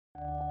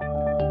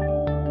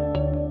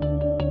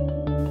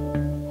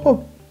خب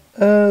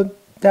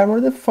در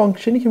مورد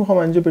فانکشنی که میخوام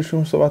اینجا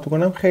بهشون صحبت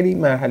کنم، خیلی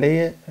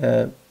مرحله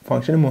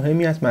فانکشن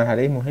مهمی است،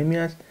 مرحله مهمی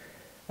است.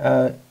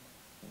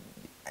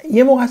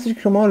 یه موقع هستش که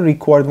شما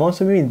ریکوارد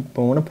وانس رو ببینید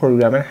به عنوان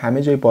پروگرامر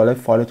همه جای بالای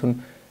فایلتون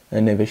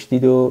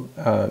نوشتید و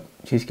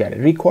چیز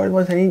کرده. ریکوارد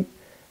وانس یعنی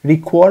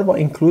ریکوار با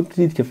اینکلود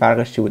دید که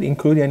فرقش چی بود.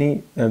 اینکلود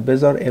یعنی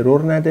بذار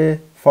ارور نده،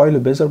 فایل رو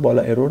بذار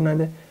بالا ارور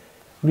نده.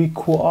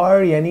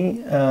 ریکوار یعنی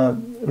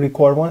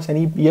ریکوارد وانس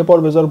یعنی یه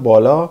بار بذار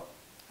بالا،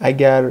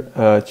 اگر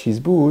چیز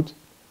بود،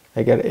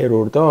 اگر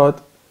ارور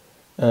داد،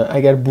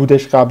 اگر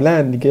بودش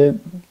قبلا دیگه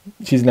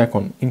چیز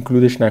نکن،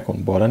 اینکلودش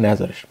نکن، بالا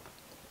نذارش.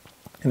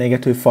 یعنی اگر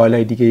توی فایل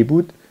های دیگه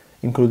بود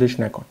اینکلودش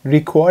نکن.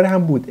 ریکوار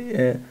هم بود،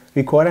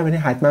 ریکوار هم یعنی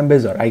حتما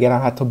بذار، اگر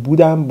هم حتی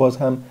بودم باز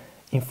هم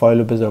این فایل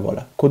رو بذار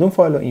بالا. کدوم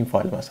فایل رو؟ این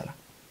فایل مثلا،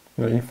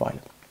 این فایل.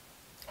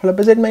 حالا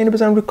بذارید من اینو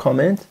بذارم روی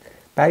کامنت،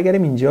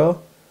 برگردیم اینجا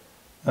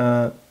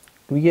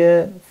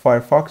روی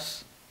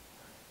فایرفاکس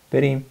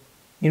بریم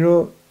این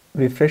رو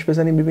ریفرش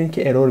بزنیم ببینید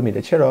که ارور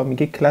میده. چرا؟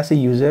 میگه کلاس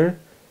یوزر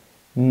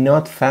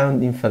not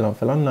found in فلان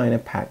فلان لاین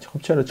پچ.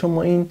 خب چرا؟ چون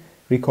ما این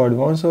ریکارد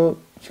وانس رو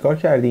چیکار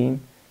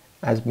کردیم؟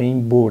 از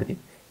بین بردیم.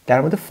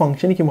 در مورد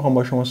فانکشنی که میخوام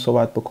با شما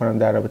صحبت بکنم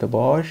در رابطه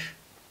باش،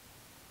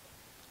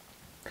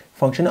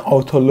 فانکشن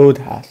آتولود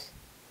هست.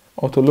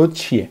 آتولود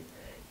چیه؟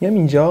 میام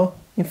اینجا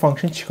این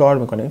فانکشن چیکار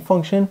میکنه؟ این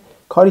فانکشن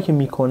کاری که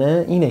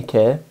میکنه اینه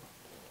که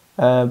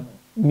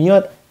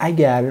میاد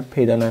اگر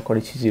پیدا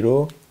نکنه چیزی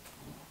رو،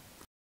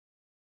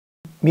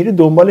 میره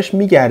دنبالش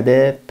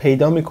میگرده،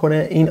 پیدا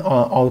میکنه، این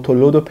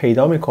آتولود رو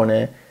پیدا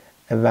میکنه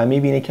و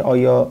میبینه که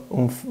آیا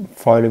اون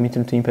فایل رو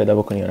میتونه تو این پیدا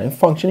بکنه یا نه. این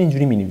فانکشن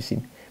اینجوری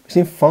مینویسیم،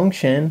 مثل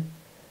فانکشن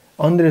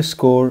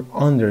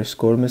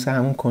underscore مثل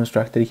همون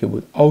کنستراکتوری که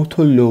بود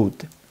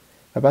آتولود،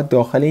 و بعد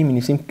داخل این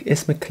مینویسیم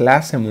اسم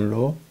کلاسمون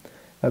رو،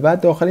 و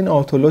بعد داخل این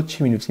آتولود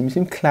چی مینویسیم؟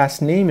 می‌نویسیم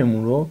کلاس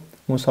نیممون رو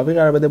مساوی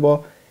قرار بده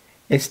با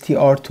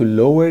str to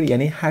lower،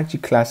 یعنی هر چی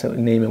کلاس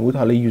نیم بود،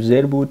 حالا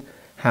یوزر بود،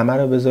 همه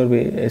رو بذار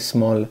به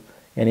اسمال،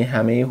 یعنی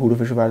همه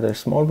حروفش رو بردار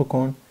اسمال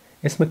بکن،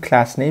 اسم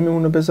کلاس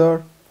نیممون رو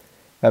بذار،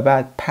 و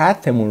بعد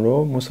پثمون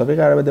رو مساوی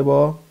قرار بده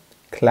با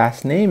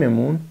کلاس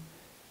نیممون،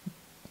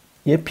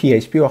 یه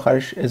PHP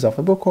آخرش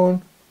اضافه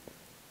بکن،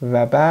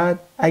 و بعد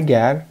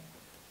اگر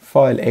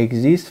فایل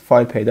exist،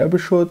 فایل پیدا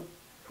بشد،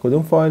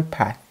 کدوم فایل؟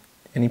 پث،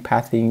 یعنی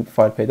پث این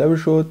فایل پیدا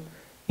بشد،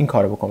 این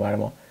کارو بکن برای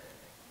ما.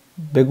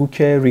 بگو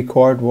که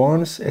record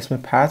once اسم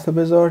پث رو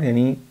بذار،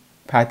 یعنی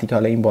پثی که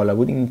حالا این بالا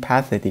بود این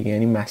پث دیگه،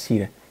 یعنی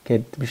مسیره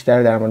که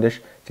بیشتر در موردش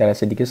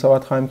جلسه دیگه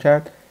صحبت خواهیم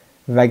کرد.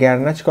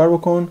 وگرنه چیکار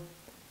بکن؟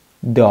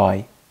 die.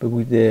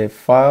 بگو the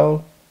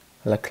file،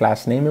 حالا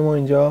کلاس نیم ما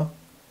اینجا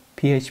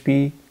PHP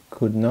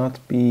could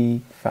not be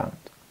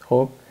found.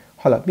 خب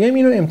حالا بیایم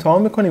اینو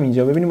امتحان میکنیم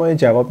اینجا ببینیم آیا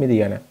جواب میده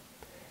یا نه.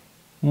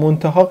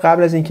 منتها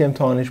قبل از اینکه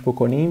امتحانش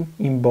بکنیم،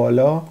 این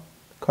بالا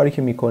کاری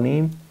که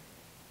میکنیم،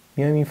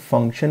 میایم این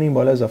فانکشن این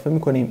بالا اضافه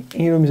میکنیم،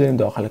 این رو میذاریم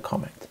داخل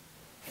کامنت.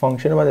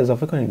 فانکشن رو باید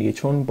اضافه کنیم دیگه،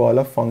 چون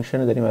بالا فانکشن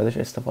رو داریم ازش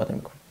استفاده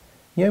میکنیم.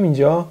 میام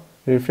اینجا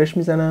ریفرش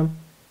میزنم،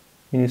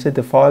 مینویسه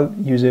the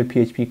file user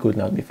php could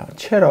not be found.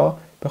 چرا؟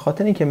 به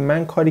خاطر اینکه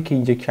من کاری که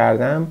اینجا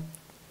کردم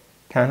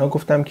تنها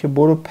گفتم که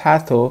برو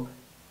پث و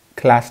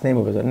کلاس نیم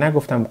رو بذار،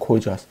 نگفتم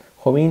کجاست.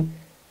 خب این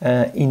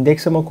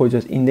ایندکس ما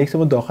کجاست؟ ایندکس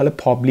ما داخل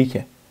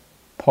پابلیکه.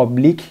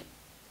 پابلیک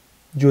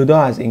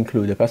جدا از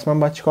اینکلوده، پس من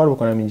باید چیکار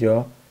بکنم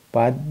اینجا؟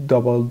 باید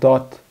دابل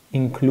دات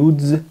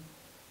اینکلودز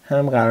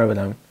هم قرار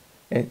بدم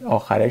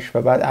آخرش،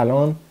 و بعد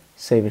الان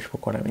سیوش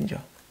بکنم اینجا،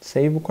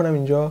 سیو بکنم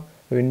اینجا،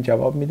 ببینید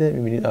جواب میده.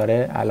 میبینید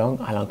آره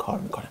الان کار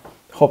میکنه.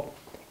 خب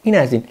این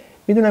از این.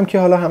 میدونم که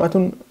حالا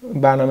همتون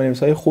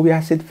برنامه‌نویسای خوبی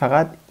هستید،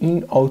 فقط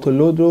این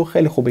آتولود رو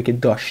خیلی خوبه که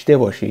داشته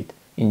باشید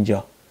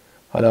اینجا.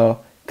 حالا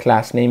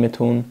کلاس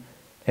نیمتون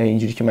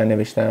اینجوری که من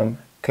نوشتم،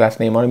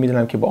 کلاس نیم ها رو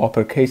میدونم که با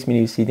آپر کیس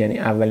می‌نویسید، یعنی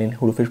اولین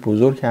حروفش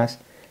بزرگ هست.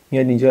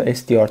 میاد اینجا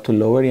str to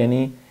lower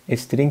یعنی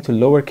string to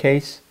lower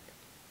case،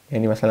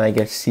 یعنی مثلا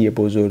اگر C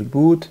بزرگ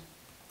بود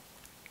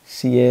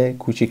C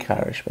کوچیک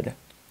قرارش بده،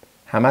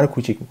 همه رو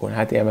کوچیک میکنه،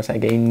 حتی مثلا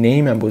اگر این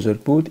نیم هم بزرگ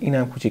بود این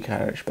هم کوچیک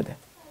قرارش بده.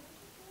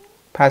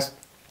 پس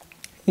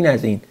این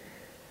از این.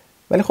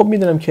 ولی خب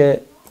میدونم که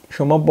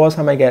شما باز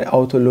هم اگر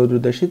آتولود رو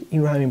داشتید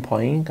این رو همین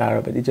پایین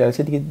قرار بدید.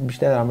 جلسه دیگه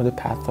بیشتر در مورد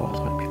پث صحبت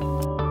خواهیم کرد.